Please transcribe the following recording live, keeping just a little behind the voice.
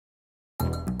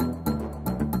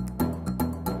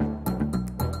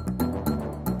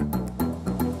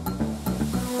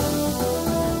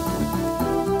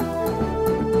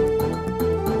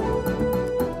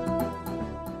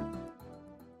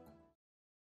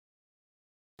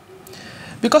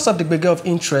Because of the gbege of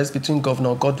interest between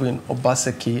Governor Godwin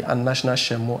Obaseki and National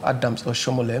Chairmo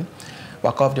Oshiomhole,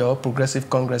 waka of the All Progressive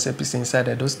Congress APC inside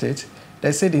Edo State,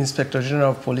 they say the Inspector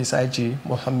General of Police IG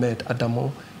Mohammed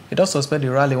Adamu, he does suspend the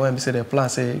rally when they say the plan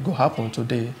say it go happen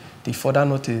today. The further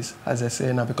notice, as they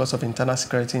say, now because of internal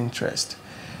security interest.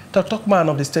 The talk man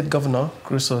of the state governor,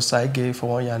 Crusoe Saige,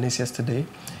 for 1 year and yesterday.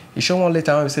 He showed one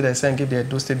later when we say they say give the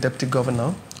Edo State Deputy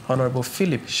Governor, Honorable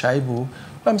Philip Shaibu,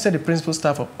 when we say the principal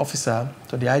staff officer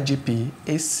to the IGP,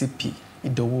 ACP,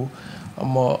 Idowu,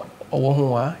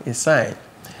 Owohunwa, a sign.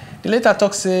 The later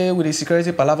talk say with the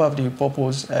security palaver of the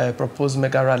proposed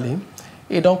mega rally,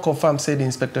 he don't confirm say the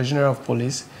Inspector General of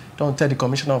Police don't tell the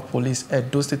Commissioner of Police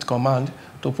Edo State Command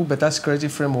to put better security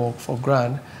framework for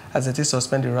ground as it is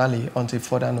suspend the rally until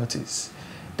further notice.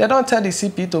 They don't tell the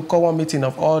CP to call one meeting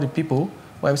of all the people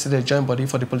when we say they join body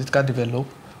for the political develop,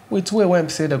 with way when we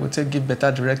say they will give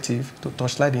better directive to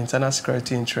touchlight the internal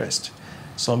security interest.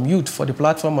 Some youth for the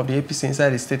platform of the APC inside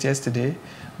the state yesterday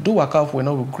do waka up will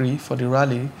not agree for the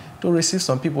rally to receive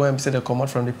some people when we say they come out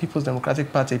from the People's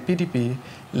Democratic Party PDP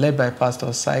led by Pastor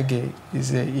Saige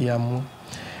Iyamu.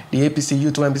 The APC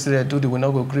youth when we say they do they will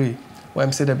not agree when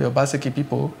we say they be Obaseki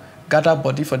people gather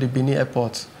body for the Benin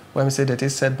airport when we say that they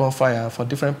set bonfire for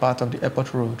different parts of the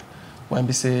airport road when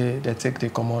we say they take the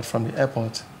come out from the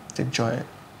airport take join.